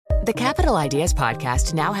The Capital Ideas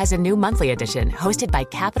Podcast now has a new monthly edition hosted by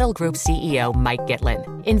Capital Group CEO Mike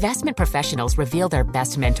Gitlin. Investment professionals reveal their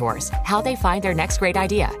best mentors, how they find their next great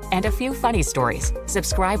idea, and a few funny stories.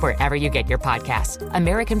 Subscribe wherever you get your podcasts.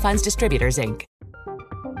 American Funds Distributors, Inc.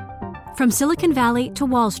 From Silicon Valley to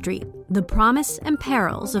Wall Street, the promise and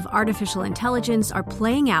perils of artificial intelligence are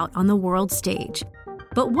playing out on the world stage.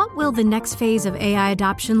 But what will the next phase of AI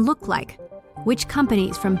adoption look like? Which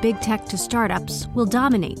companies from big tech to startups will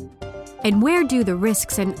dominate? And where do the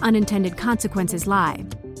risks and unintended consequences lie?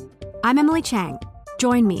 I'm Emily Chang.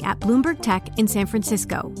 Join me at Bloomberg Tech in San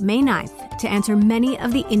Francisco, May 9th, to answer many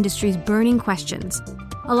of the industry's burning questions,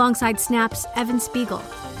 alongside Snap's Evan Spiegel,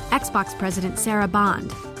 Xbox President Sarah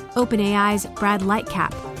Bond, OpenAI's Brad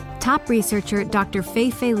Lightcap, top researcher Dr.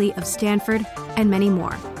 Fei Li of Stanford, and many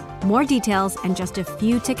more. More details and just a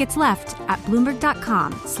few tickets left at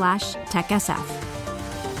Bloomberg.com/TechSF.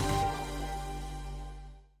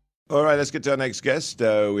 All right, let's get to our next guest.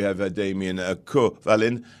 We have Damien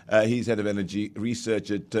Courvalin. He's head of energy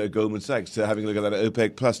research at Goldman Sachs, having a look at that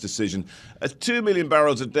OPEC Plus decision. A 2 million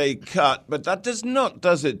barrels a day cut, but that does not,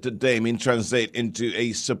 does it, Damien, translate into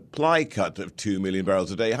a supply cut of 2 million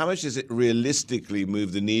barrels a day? How much does it realistically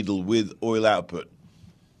move the needle with oil output?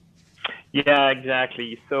 Yeah,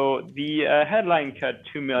 exactly. So the headline cut,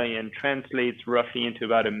 2 million, translates roughly into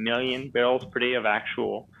about 1 million barrels per day of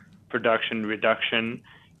actual production reduction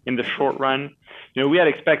in the short run. You know, we had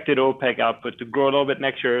expected OPEC output to grow a little bit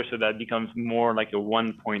next year, so that becomes more like a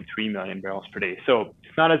 1.3 million barrels per day. So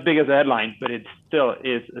it's not as big as a headline, but it still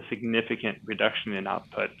is a significant reduction in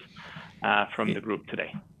output from the group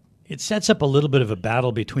today. It sets up a little bit of a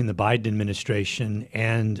battle between the Biden administration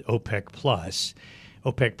and OPEC Plus.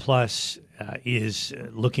 OPEC Plus is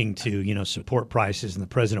looking to, support prices, and the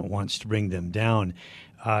president wants to bring them down.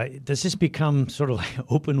 Does this become sort of like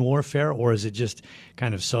open warfare, or is it just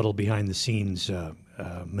kind of subtle behind-the-scenes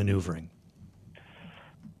maneuvering?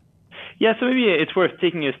 Yeah, so maybe it's worth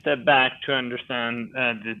taking a step back to understand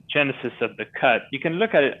the genesis of the cut. You can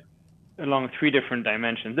look at it along 3 different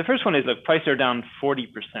dimensions. The first one is, look, prices are down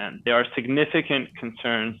 40%. There are significant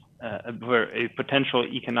concerns for a potential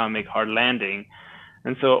economic hard landing.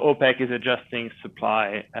 And so OPEC is adjusting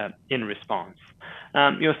supply in response.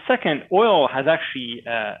 Second, oil has actually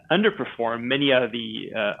underperformed many of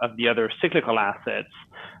the other cyclical assets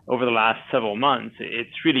over the last several months.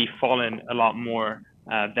 It's really fallen a lot more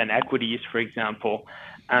than equities, for example.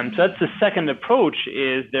 So that's the second approach,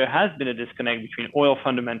 is there has been a disconnect between oil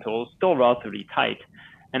fundamentals, still relatively tight,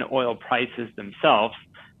 and oil prices themselves.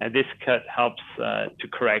 And this cut helps to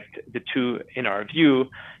correct the two in our view.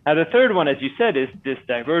 Now, the third one, as you said, is this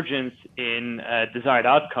divergence in desired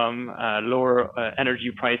outcome, lower energy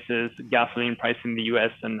prices, gasoline price in the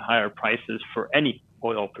U.S., and higher prices for any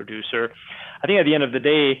oil producer. I think at the end of the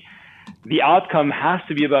day, the outcome has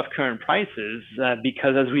to be above current prices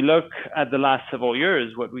because as we look at the last several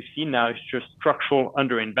years, what we've seen now is just structural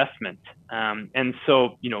underinvestment. And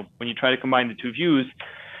so, when you try to combine the two views,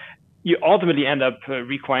 you ultimately end up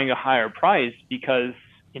requiring a higher price because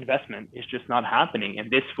investment is just not happening. And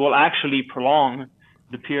this will actually prolong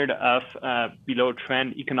the period of below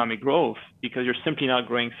trend economic growth because you're simply not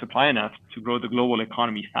growing supply enough to grow the global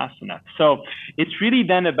economy fast enough. So it's really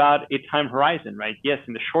then about a time horizon, right? Yes,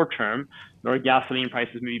 in the short term, lower gasoline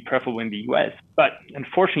prices may be preferable in the US, but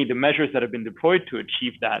unfortunately the measures that have been deployed to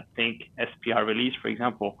achieve that, think SPR release, for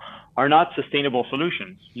example, are not sustainable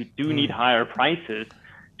solutions. You do need higher prices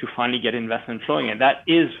to finally get investment flowing. And that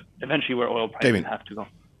is eventually where oil prices have to go.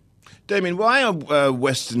 Damien, why are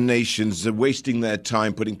Western nations wasting their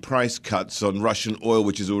time putting price cuts on Russian oil,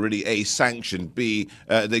 which is already A, sanctioned, B,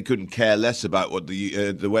 they couldn't care less about what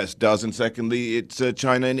the West does, and secondly, it's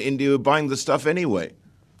China and India who are buying the stuff anyway?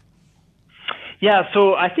 Yeah,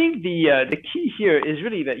 so I think the key here is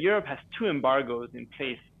really that Europe has 2 embargoes in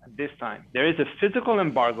place at this time. There is a physical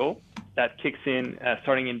embargo that kicks in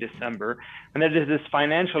starting in December, and then there's this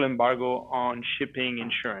financial embargo on shipping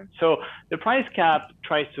insurance. So the price cap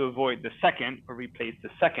tries to avoid the second or replace the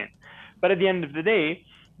second. But at the end of the day,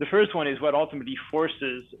 the first one is what ultimately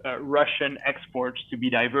forces Russian exports to be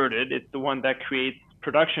diverted. It's the one that creates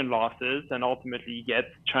production losses and ultimately gets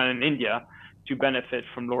China and India to benefit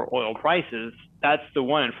from lower oil prices. That's the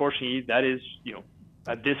one, unfortunately, that is,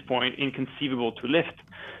 at this point, inconceivable to lift.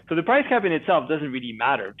 So the price cap in itself doesn't really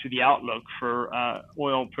matter to the outlook for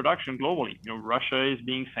oil production globally. Russia is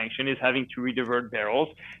being sanctioned, is having to redivert barrels.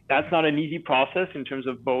 That's not an easy process in terms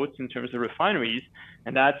of boats, in terms of refineries.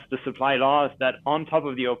 And that's the supply loss that on top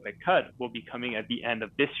of the OPEC cut will be coming at the end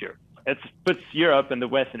of this year. It puts Europe and the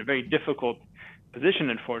West in a very difficult position,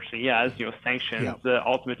 unfortunately, as sanctions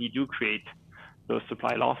ultimately do create those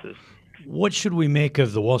supply losses. What should we make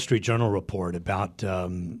of the Wall Street Journal report about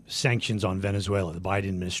sanctions on Venezuela, the Biden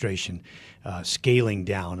administration scaling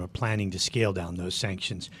down or planning to scale down those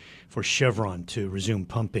sanctions for Chevron to resume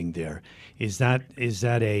pumping there? Does that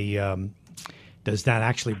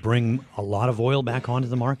actually bring a lot of oil back onto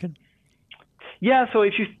the market? Yeah, so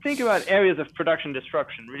if you think about areas of production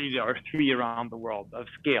disruption, really there are three around the world of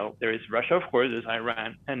scale. There is Russia, of course, there's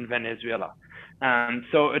Iran, and Venezuela.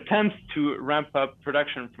 So attempts to ramp up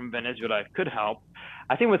production from Venezuela could help.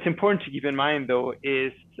 I think what's important to keep in mind, though,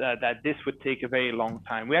 is that this would take a very long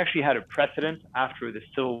time. We actually had a precedent after the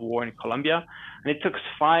civil war in Colombia, and it took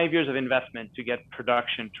 5 years of investment to get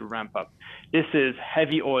production to ramp up. This is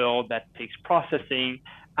heavy oil that takes processing.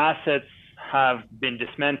 Assets have been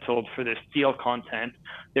dismantled for their steel content.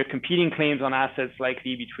 There are competing claims on assets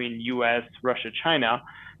likely between US, Russia, China.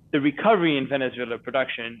 The recovery in Venezuela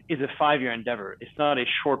production is a 5-year endeavor. It's not a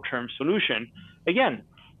short-term solution. Again,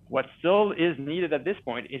 what still is needed at this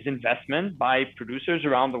point is investment by producers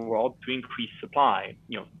around the world to increase supply.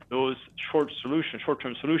 Those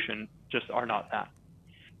short-term solutions just are not that.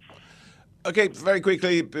 Okay, very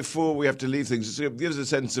quickly, before we have to leave things, just give us a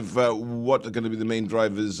sense of what are going to be the main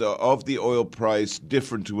drivers of the oil price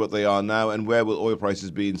different to what they are now, and where will oil prices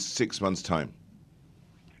be in 6 months' time?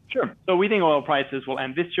 Sure. So we think oil prices will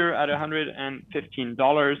end this year at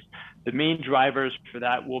 $115. The main drivers for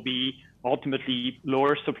that will be ultimately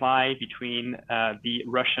lower supply between the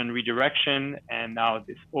Russian redirection and now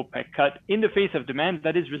this OPEC cut in the face of demand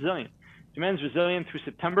that is resilient. Demand is resilient through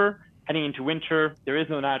September. Heading into winter, there is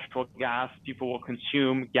no natural gas. People will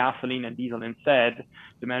consume gasoline and diesel instead.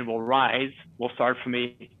 Demand will rise. We'll start from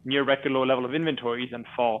a near record low level of inventories and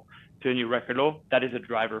fall to a new record low. That is a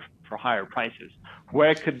driver for higher prices.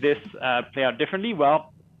 Where could this play out differently?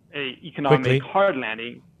 Well, an economic hard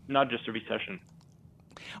landing, not just a recession.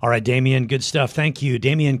 All right, Damien, good stuff. Thank you.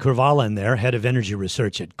 Damien Courvalin there, head of energy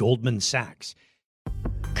research at Goldman Sachs.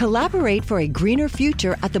 Collaborate for a greener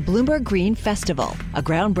future at the Bloomberg Green Festival, a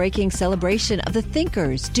groundbreaking celebration of the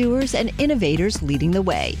thinkers, doers, and innovators leading the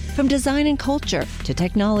way. From design and culture to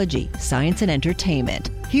technology, science, and entertainment.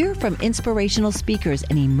 Hear from inspirational speakers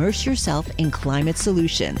and immerse yourself in climate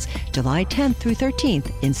solutions. July 10th through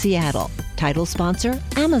 13th in Seattle. Title sponsor,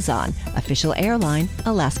 Amazon. Official airline,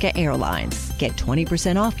 Alaska Airlines. Get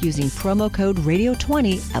 20% off using promo code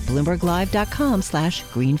radio20 at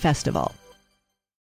BloombergLive.com/Green Festival.